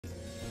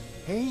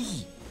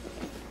Hey!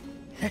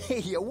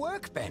 Hey, a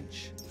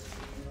workbench!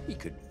 He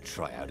could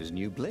try out his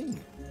new bling.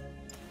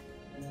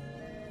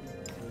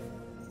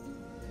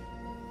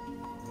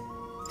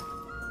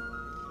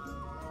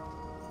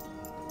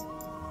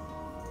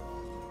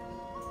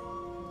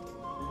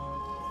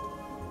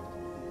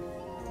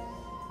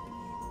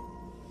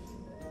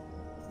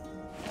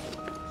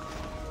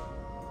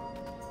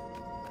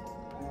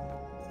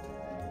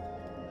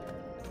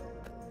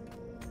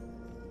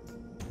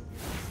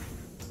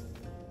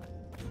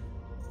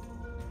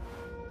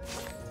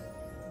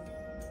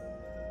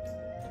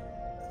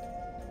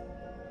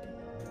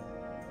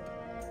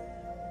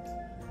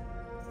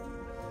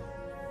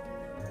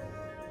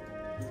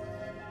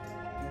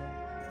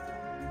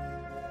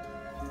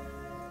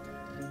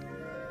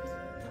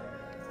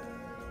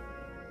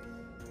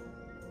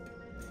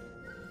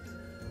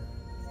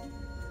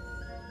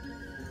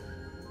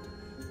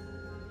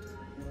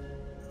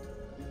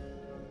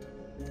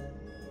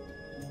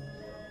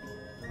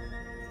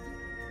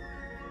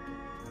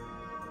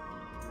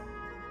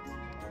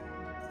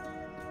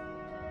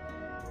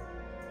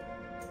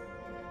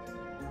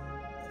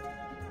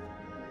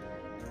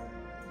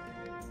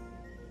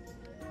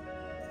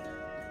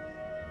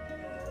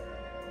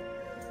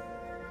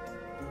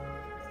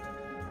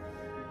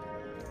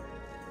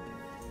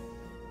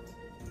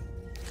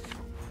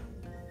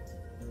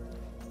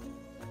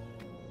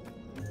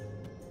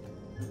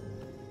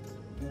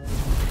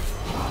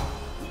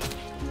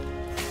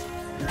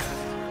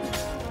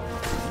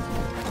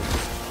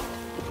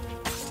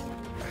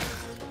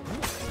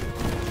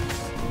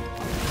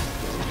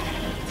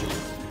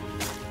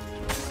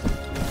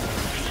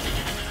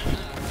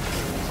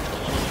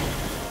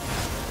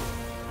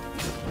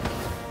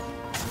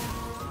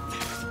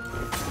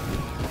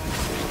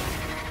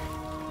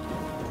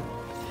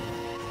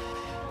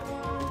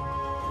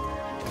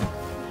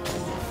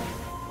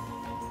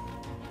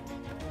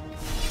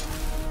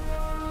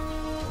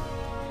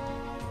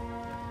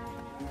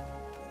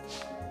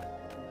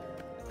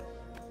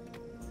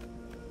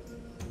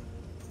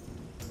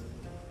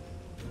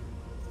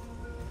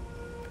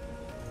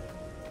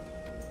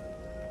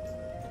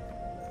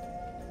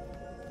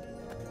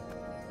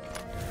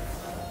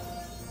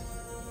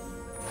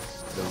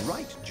 The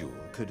right jewel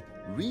could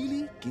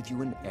really give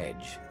you an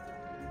edge.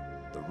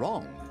 The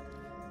wrong,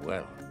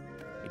 well,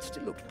 it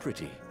still looked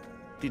pretty,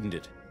 didn't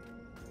it?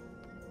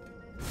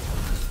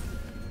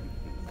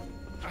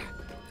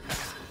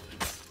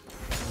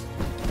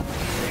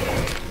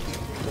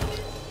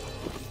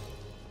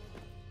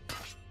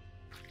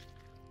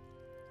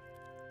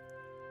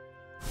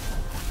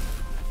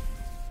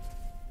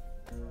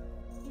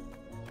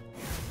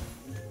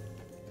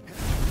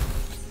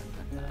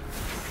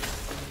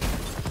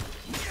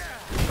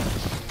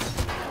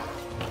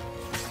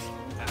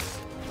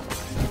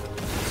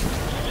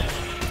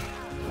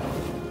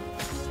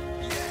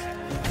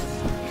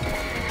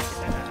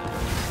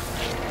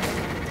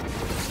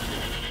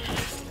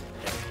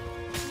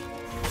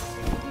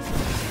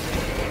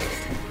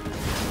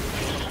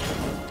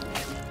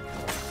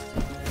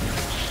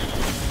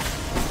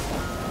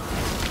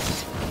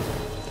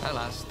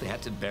 They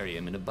had to bury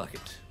him in a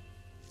bucket.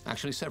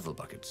 Actually, several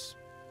buckets.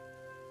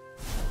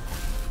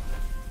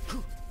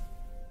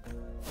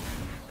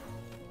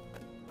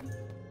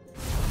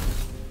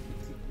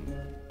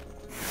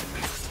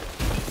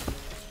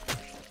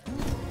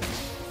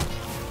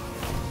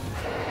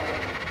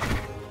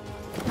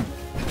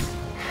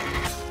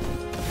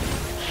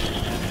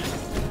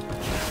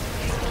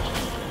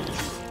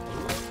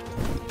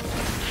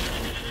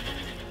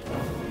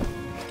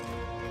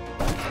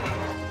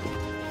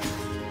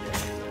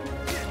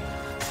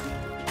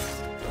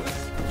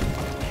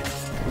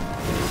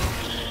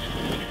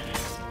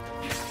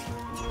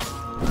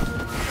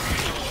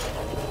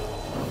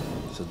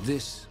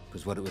 This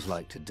was what it was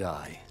like to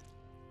die.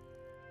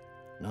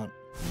 Not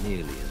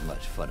nearly as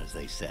much fun as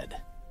they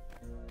said.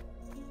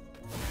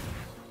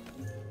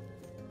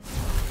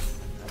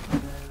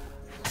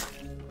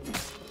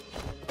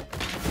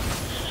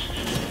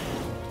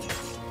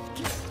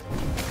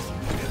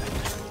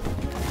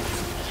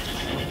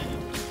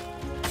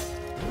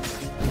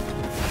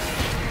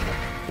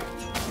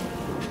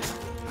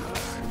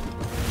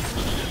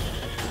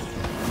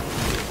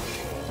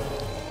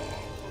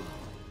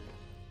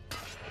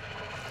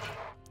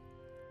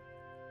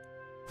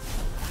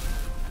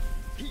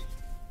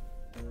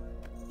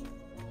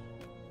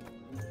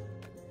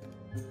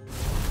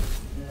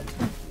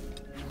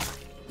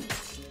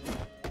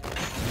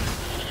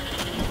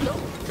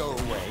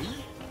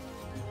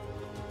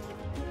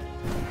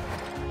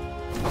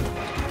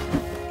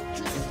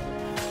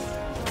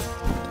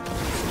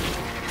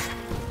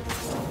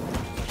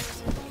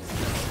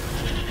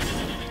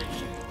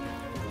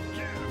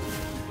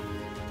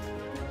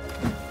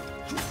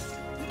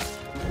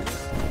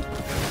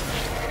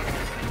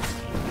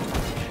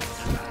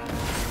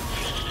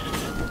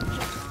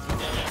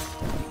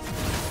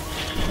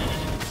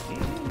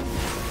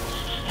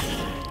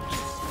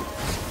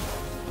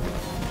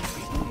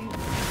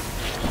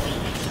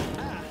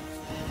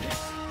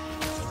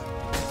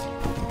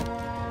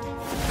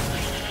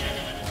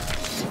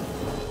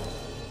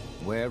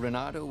 Where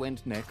Reynardo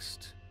went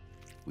next,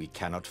 we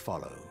cannot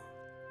follow.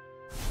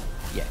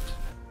 Yet.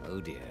 Oh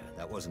dear,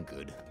 that wasn't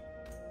good.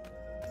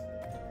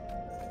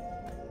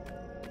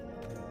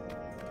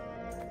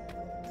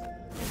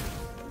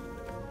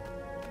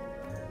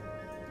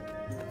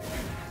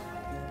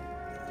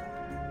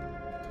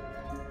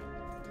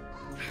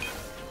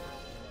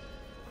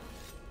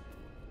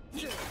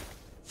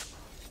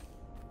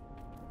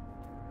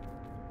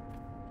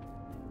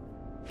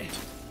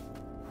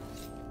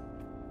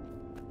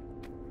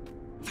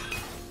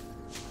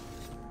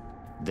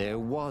 There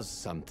was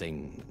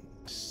something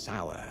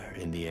sour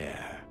in the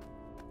air.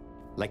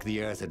 Like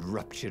the earth had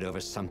ruptured over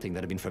something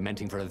that had been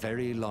fermenting for a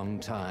very long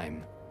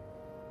time.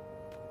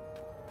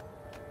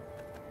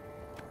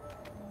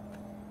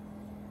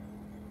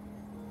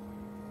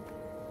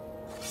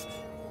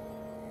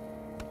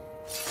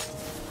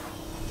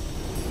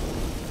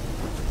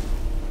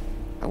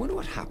 I wonder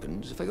what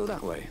happens if I go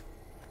that way.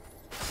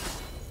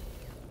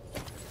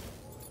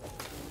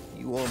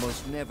 You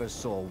almost never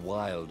saw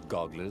wild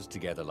gogglers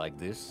together like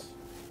this.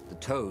 The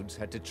toads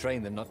had to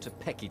train them not to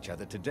peck each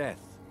other to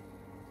death.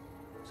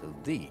 So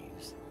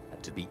these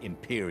had to be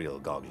imperial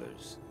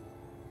gogglers.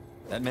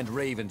 That meant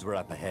ravens were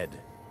up ahead.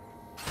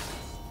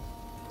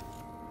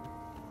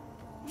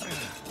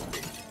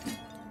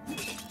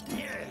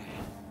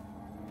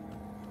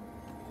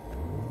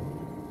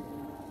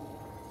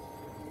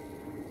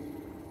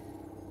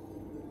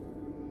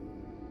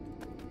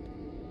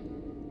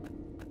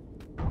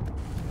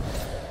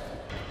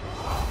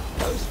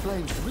 Those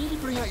flames really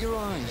bring out your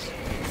eyes.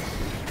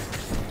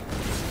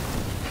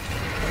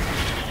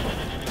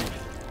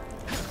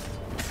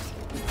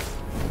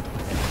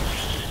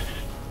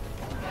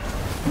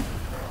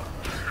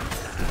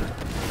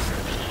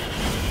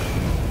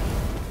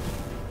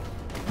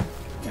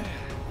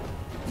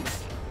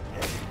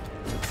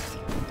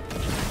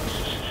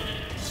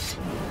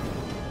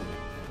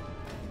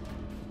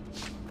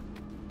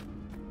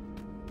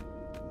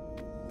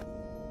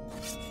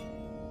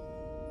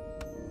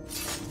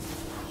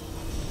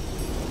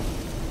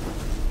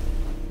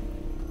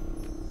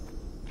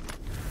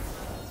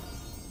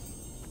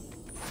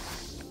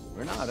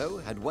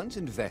 Reynardo had once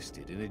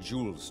invested in a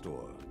jewel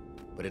store,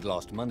 but it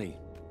lost money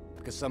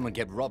because someone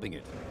kept robbing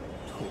it.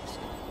 Twist,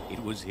 it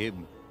was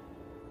him.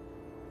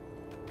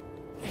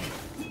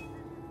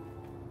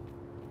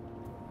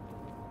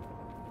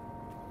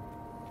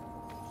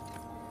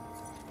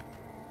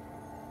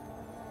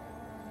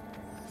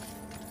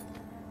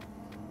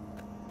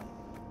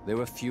 There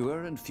were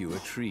fewer and fewer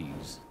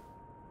trees.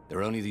 There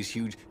were only these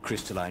huge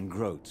crystalline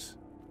growths.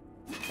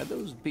 Had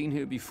those been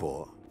here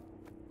before?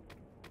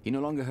 He no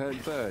longer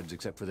heard birds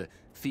except for the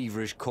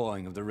feverish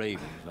cawing of the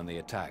ravens when they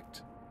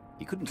attacked.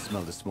 He couldn't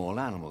smell the small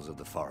animals of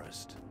the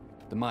forest,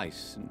 the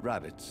mice and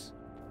rabbits.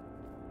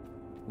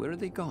 Where had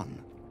they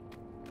gone?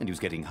 And he was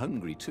getting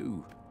hungry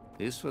too.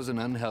 This was an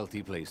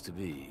unhealthy place to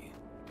be.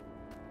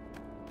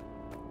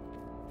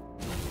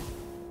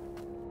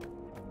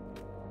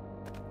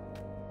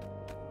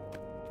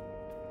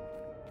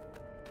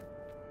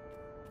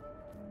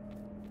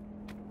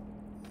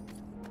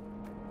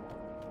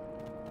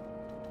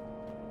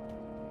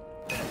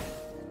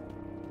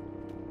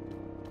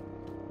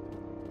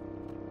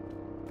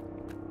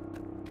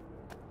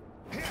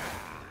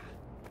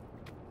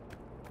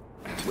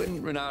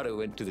 When Reynardo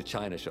went to the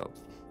china shop,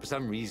 for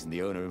some reason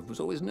the owner was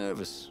always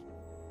nervous.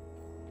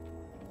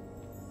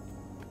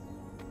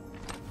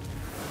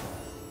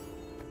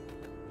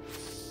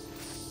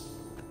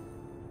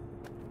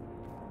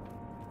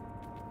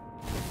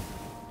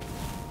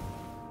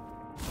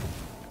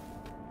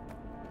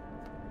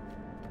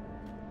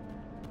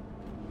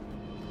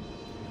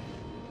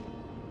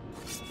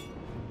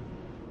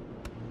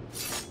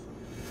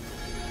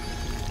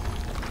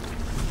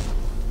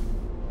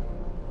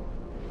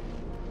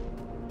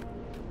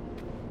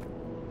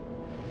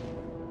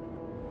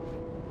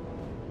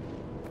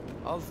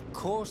 Of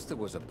course there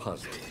was a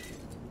puzzle.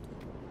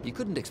 You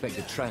couldn't expect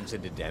a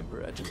transcendent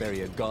emperor to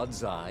bury a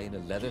god's eye in a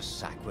leather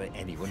sack where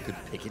anyone could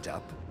pick it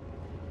up.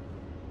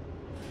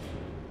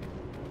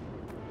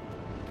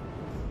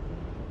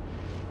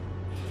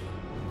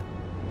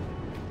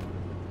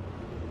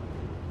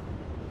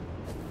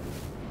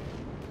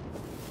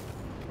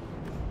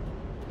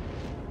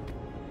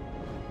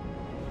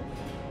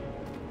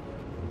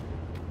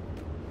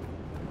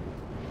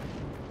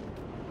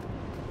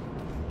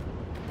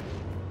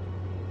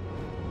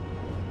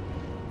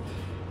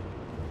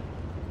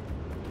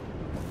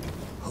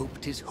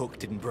 Hoped his hook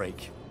didn't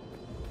break.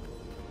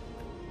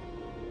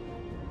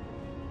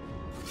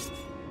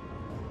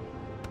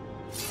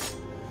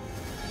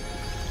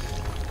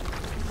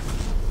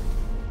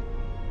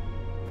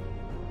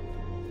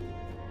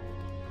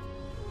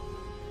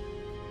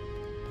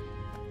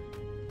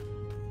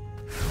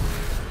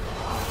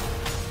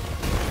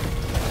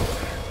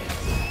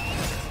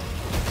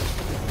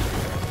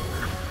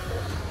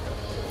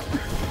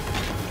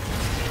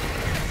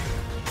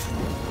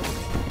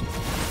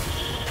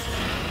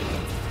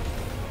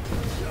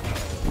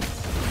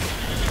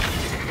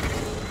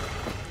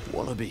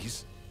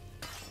 Wallabies,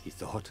 he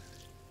thought.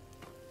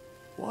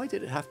 Why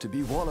did it have to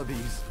be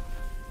wallabies?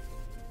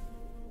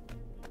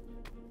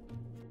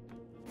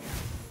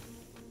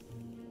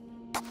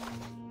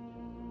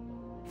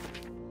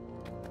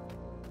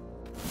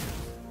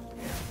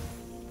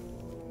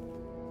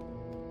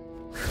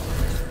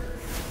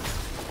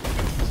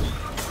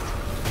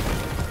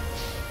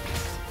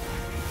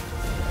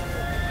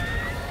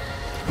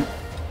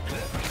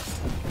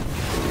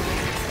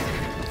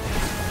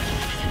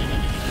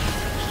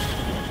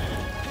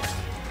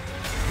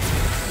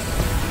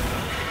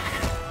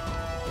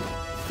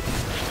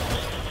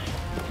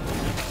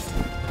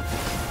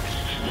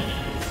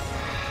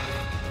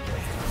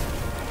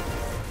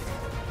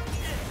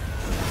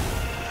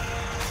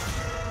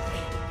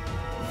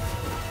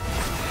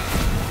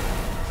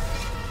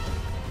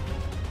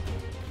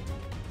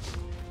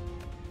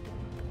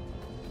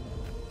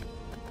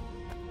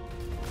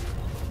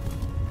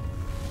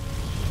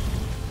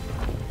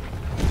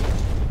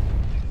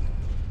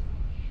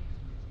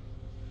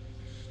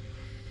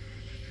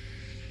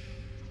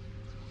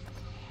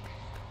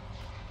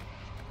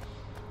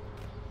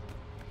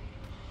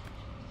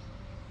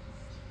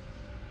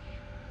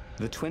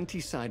 The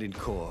 20-sided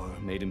core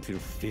made him feel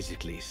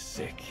physically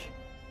sick.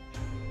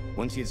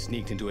 Once he had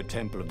sneaked into a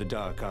temple of the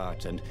dark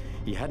arts, and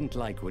he hadn't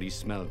liked what he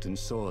smelt and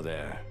saw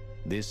there.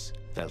 This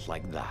felt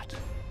like that.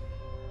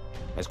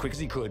 As quick as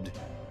he could,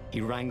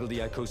 he wrangled the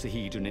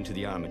icosahedron into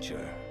the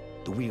armature.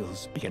 The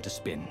wheels began to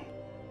spin,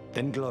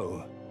 then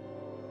glow.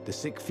 The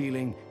sick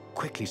feeling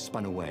quickly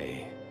spun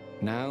away.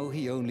 Now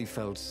he only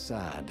felt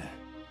sad.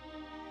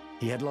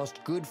 He had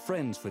lost good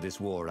friends for this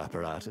war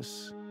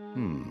apparatus.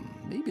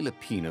 Maybe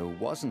Lapino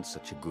wasn't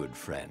such a good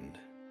friend.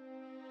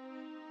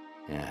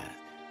 Yeah,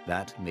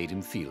 that made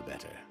him feel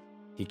better.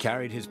 He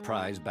carried his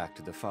prize back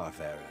to the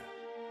Farfarer.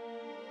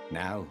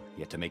 Now,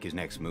 he had to make his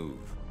next move.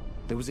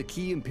 There was a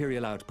key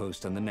Imperial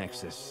outpost on the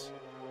Nexus.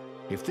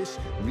 If this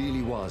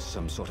really was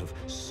some sort of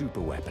super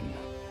weapon,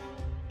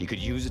 he could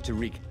use it to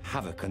wreak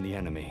havoc on the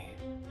enemy.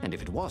 And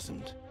if it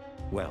wasn't,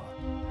 well,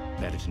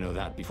 better to know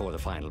that before the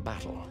final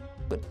battle.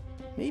 But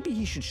maybe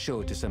he should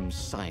show it to some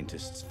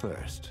scientists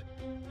first.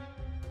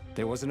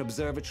 There was an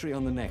observatory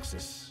on the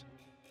Nexus.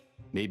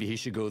 Maybe he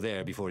should go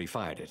there before he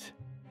fired it.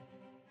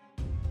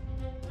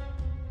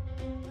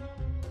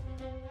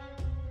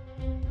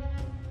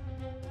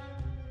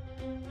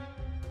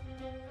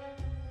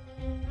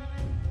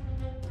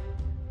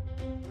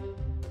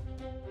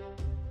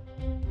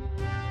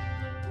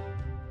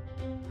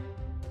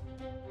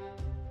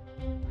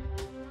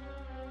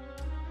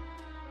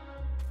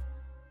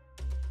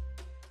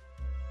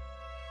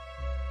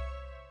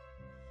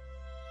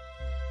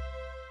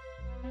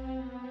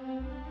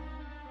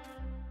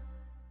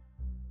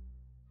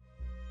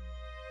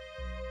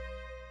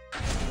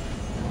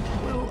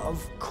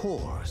 Of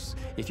course,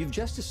 if you've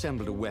just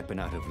assembled a weapon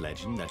out of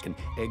legend that can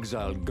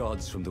exile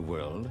gods from the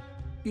world,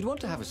 you'd want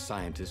to have a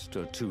scientist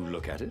or two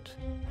look at it.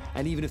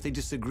 And even if they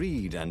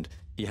disagreed and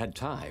he had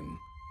time,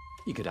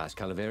 he could ask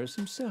Calaveras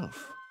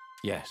himself.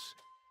 Yes,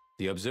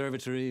 the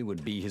observatory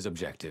would be his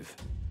objective.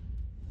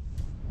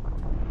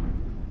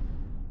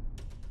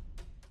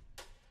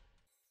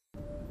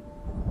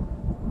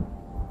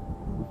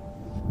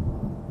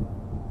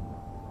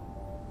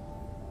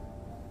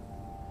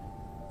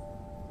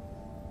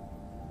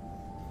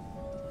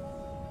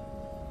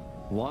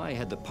 Why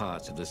had the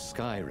parts of the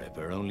Sky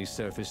Ripper only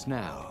surfaced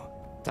now,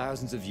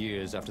 thousands of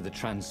years after the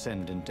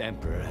Transcendent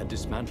Emperor had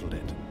dismantled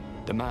it?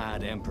 The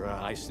mad Emperor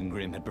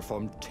Isengrim had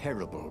performed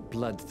terrible,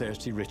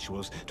 bloodthirsty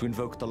rituals to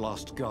invoke the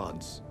lost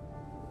gods.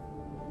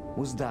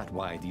 Was that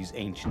why these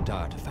ancient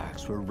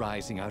artifacts were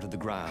rising out of the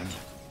ground?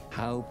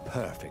 How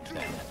perfect,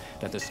 then,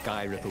 that the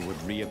Sky Ripper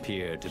would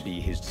reappear to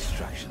be his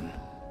destruction.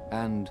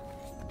 And,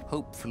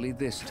 hopefully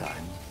this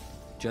time,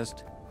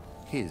 just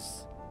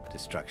his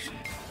destruction.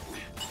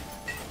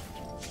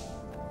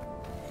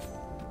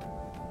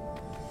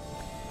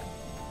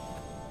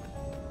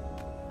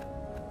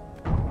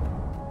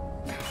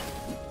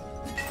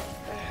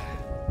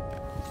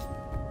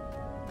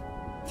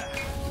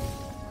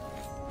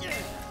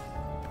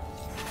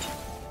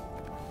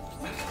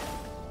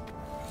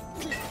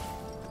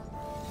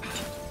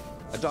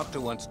 The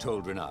doctor once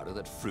told Reynardo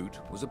that fruit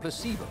was a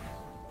placebo,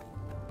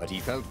 but he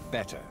felt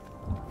better.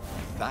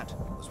 That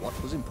was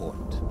what was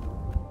important.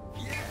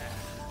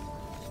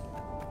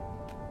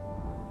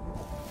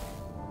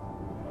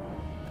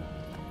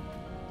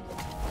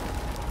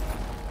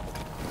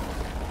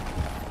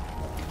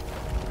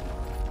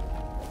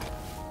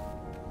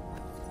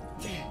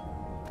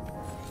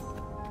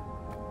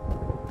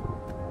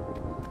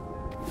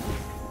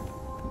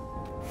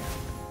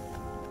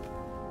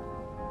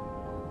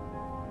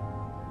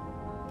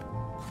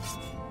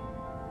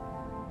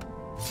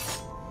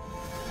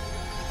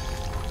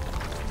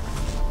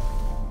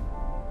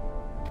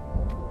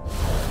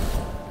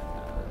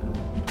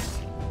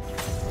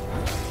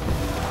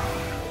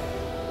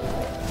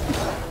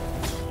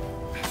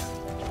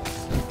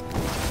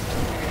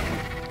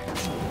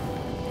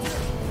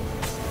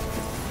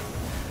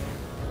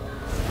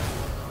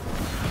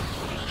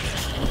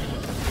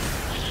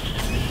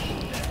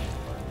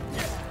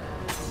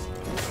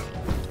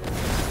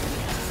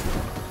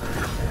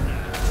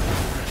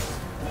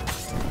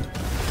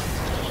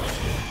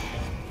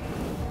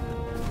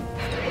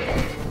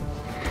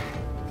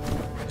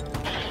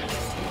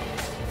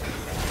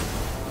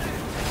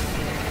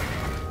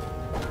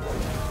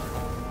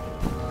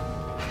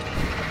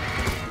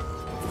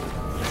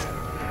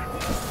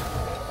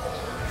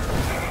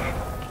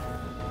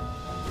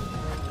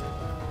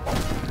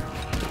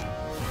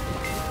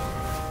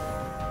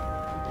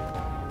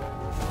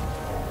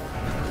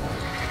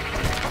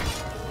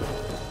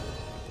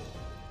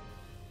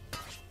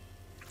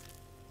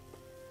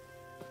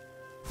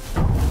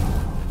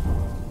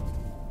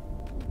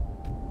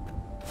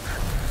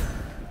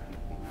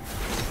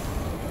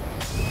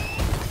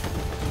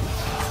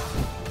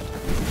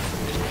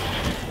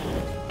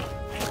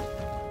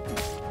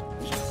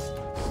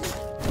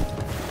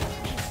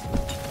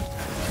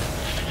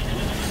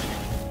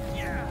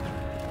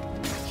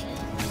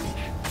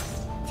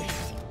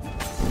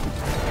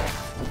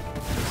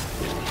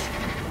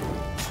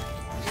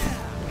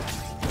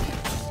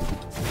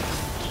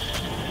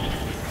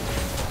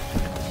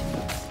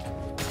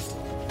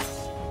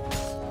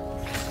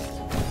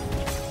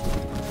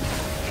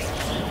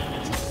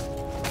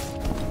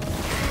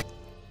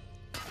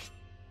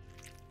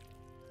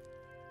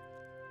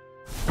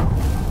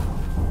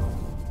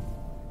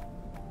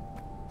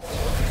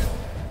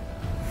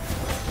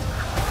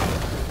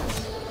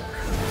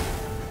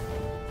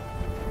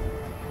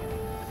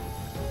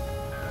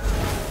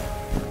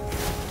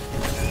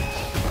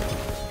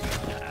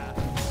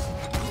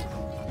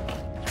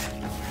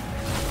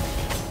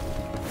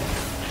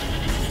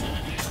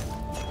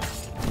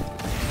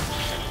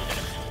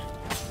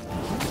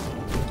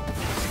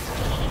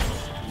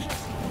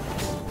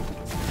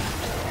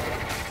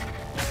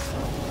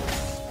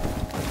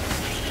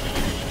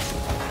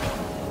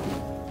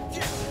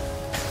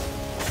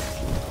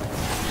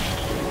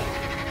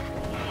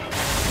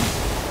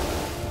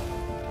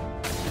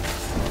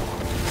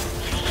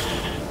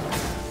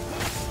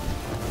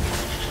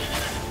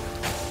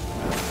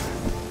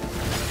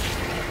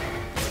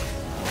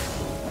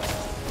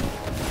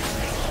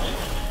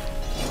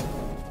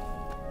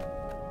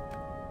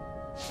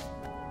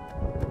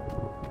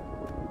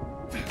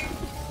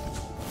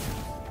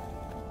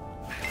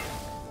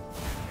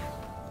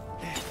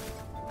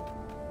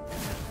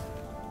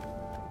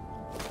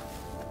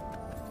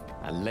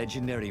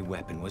 legendary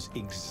weapon was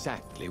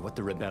exactly what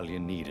the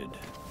rebellion needed.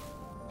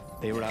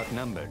 They were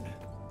outnumbered.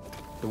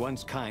 The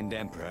once kind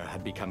emperor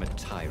had become a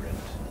tyrant.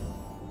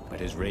 But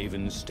his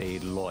ravens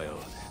stayed loyal,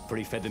 for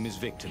he fed them his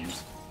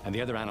victims, and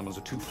the other animals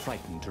were too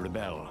frightened to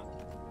rebel.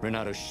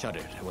 Reynardo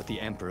shuddered at what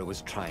the emperor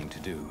was trying to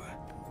do.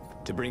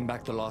 To bring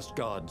back the lost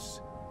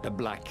gods, the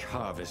Black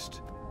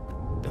Harvest,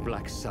 the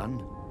Black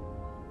Sun?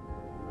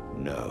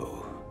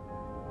 No.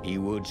 He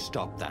would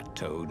stop that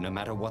toad, no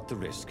matter what the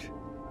risk.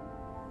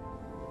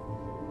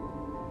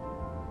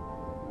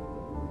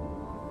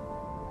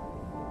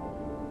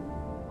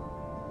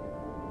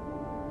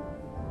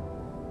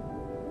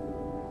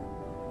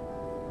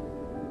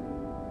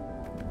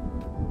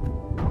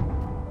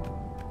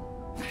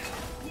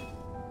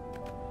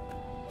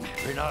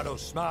 Reynardo,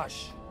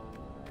 smash!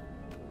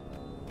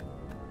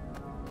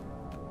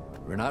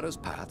 Reynardo's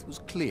path was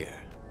clear.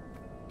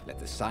 Let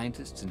the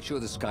scientists ensure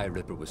the Sky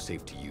Ripper was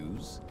safe to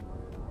use,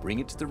 bring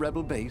it to the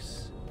rebel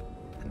base,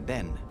 and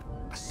then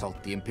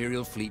assault the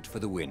Imperial fleet for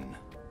the win.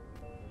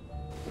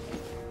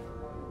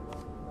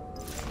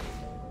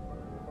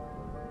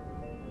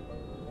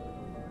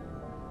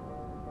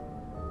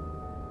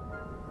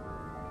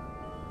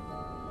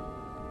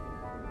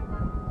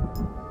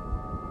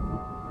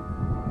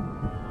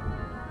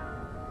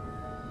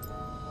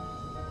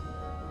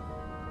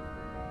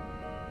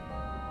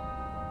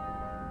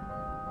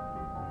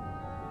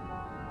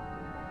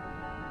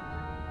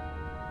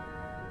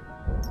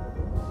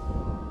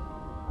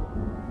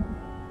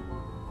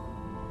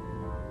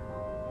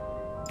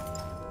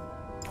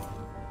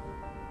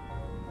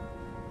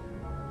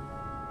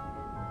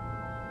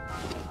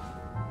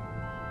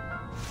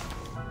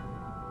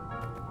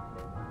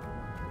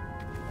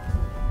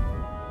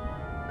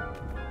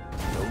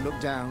 Don't look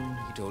down,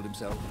 he told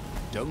himself.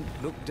 Don't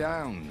look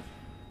down.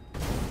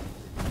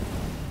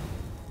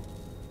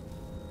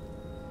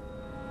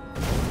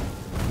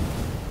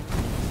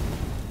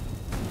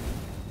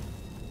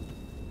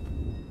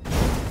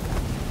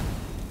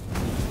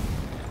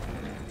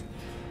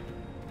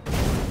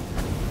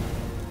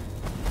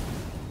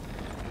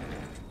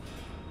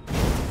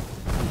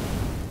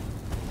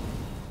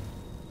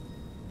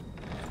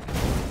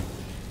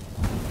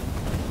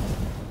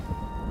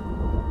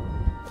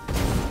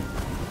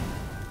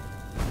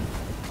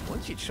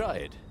 Once you try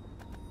it,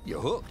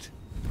 you're hooked.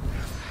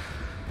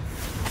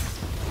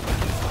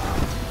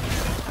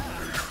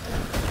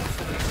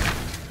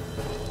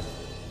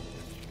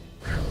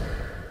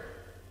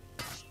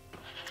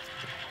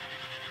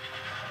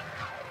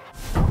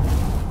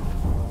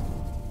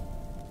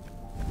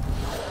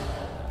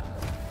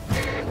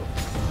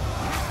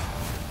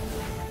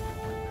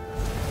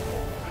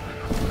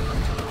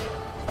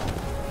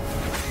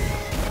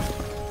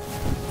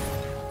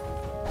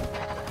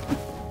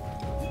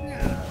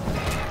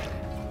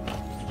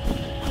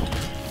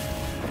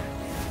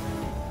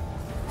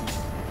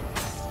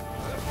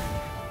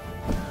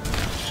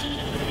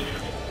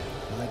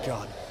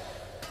 God,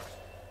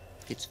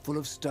 it's full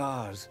of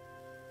stars.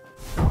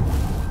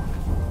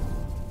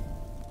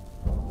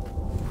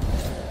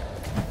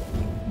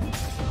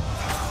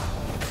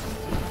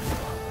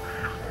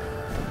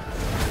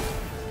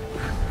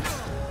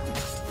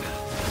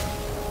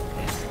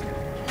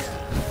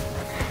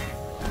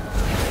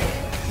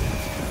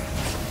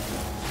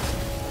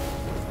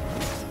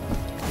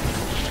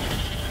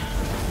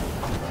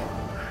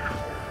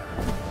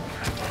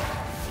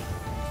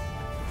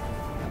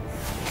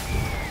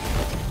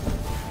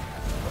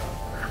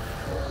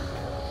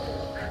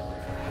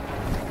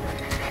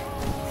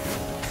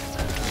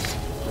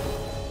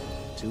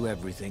 To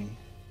everything,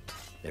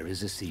 there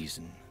is a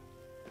season.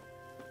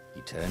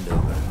 He turned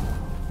over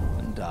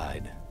and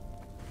died.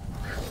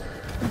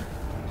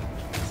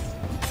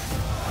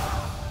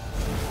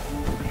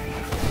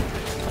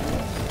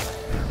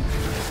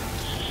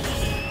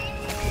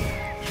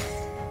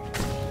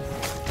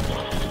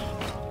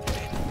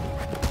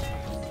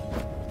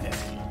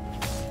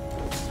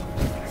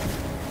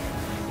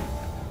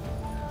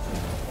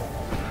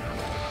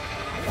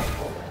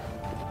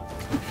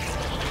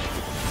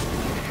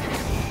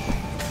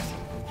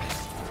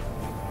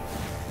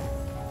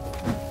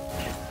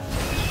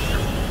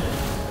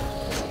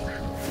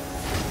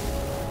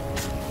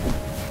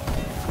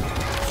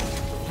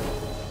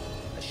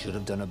 Should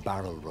have done a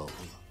barrel roll,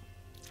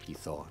 he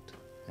thought,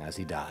 as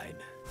he died.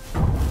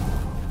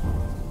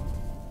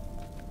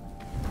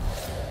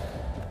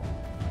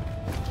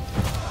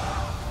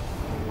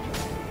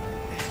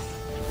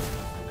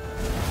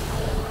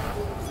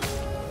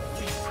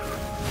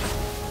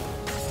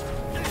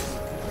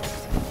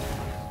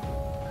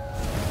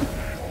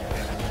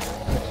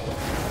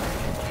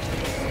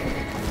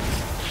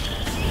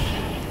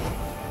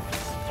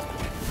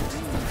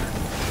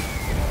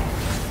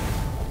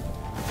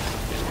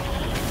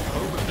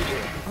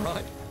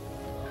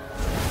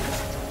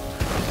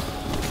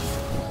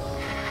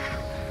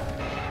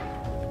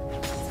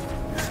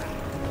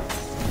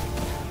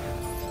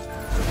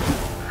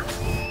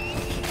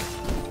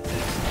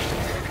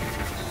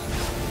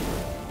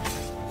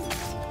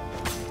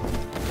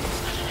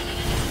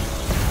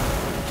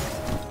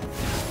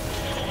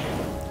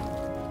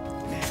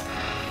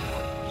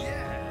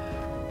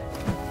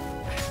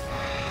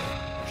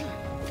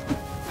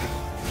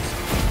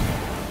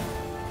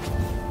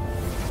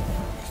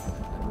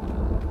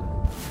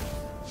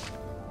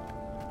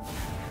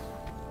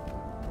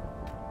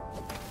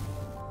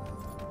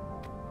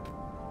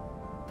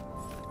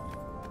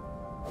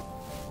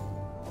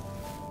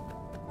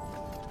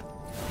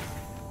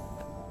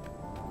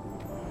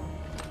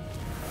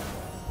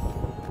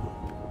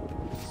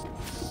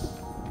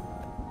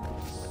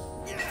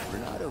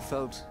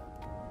 felt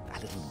a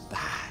little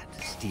bad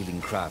stealing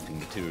crafting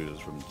materials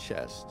from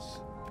chests.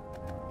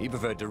 He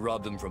preferred to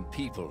rob them from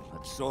people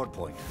at sword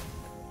point.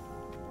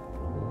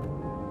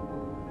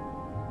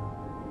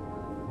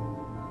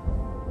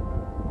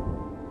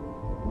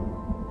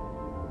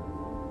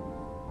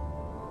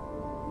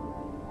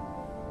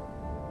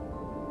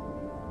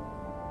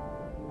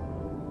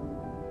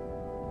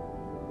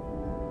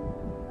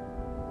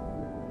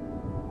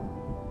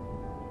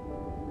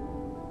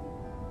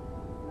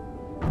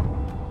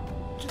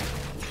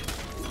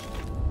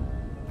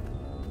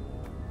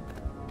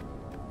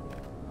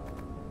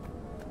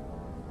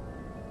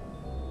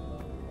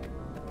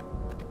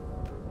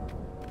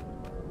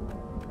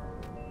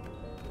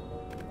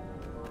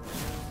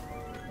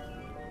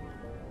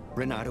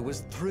 Reynardo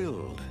was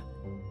thrilled.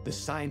 The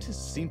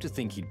scientists seemed to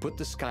think he'd put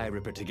the Sky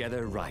Ripper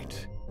together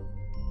right.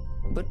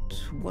 But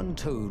one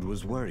toad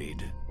was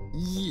worried.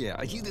 Yeah,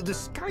 the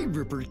Sky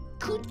Ripper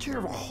could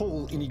tear a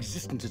hole in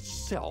existence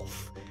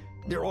itself.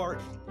 There are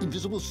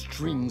invisible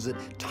strings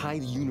that tie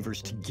the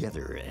universe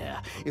together.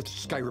 If the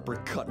Sky Ripper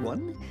cut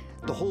one,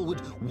 the hole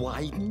would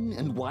widen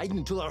and widen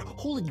until our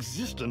whole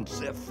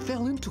existence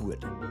fell into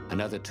it.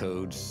 Another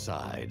toad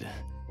sighed.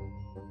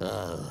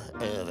 Oh,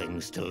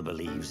 Irving still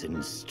believes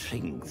in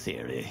string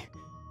theory.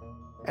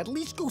 At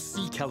least go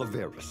see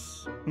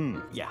Calaveras.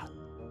 Yeah,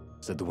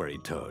 Said the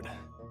worried toad.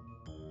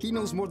 he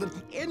knows more than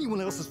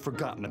anyone else has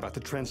forgotten about the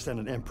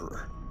Transcendent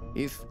Emperor.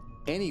 If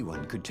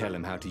anyone could tell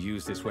him how to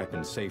use this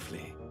weapon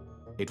safely,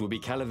 it would be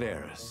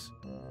Calaveras.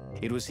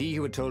 It was he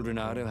who had told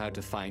Reynardo how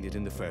to find it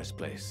in the first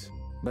place.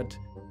 But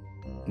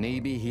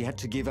maybe he had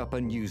to give up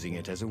on using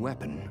it as a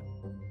weapon.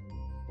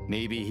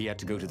 Maybe he had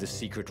to go to the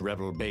secret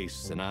rebel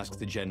base and ask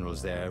the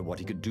generals there what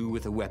he could do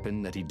with a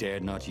weapon that he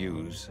dared not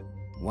use.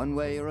 One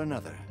way or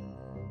another,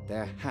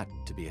 there had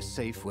to be a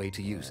safe way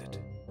to use it.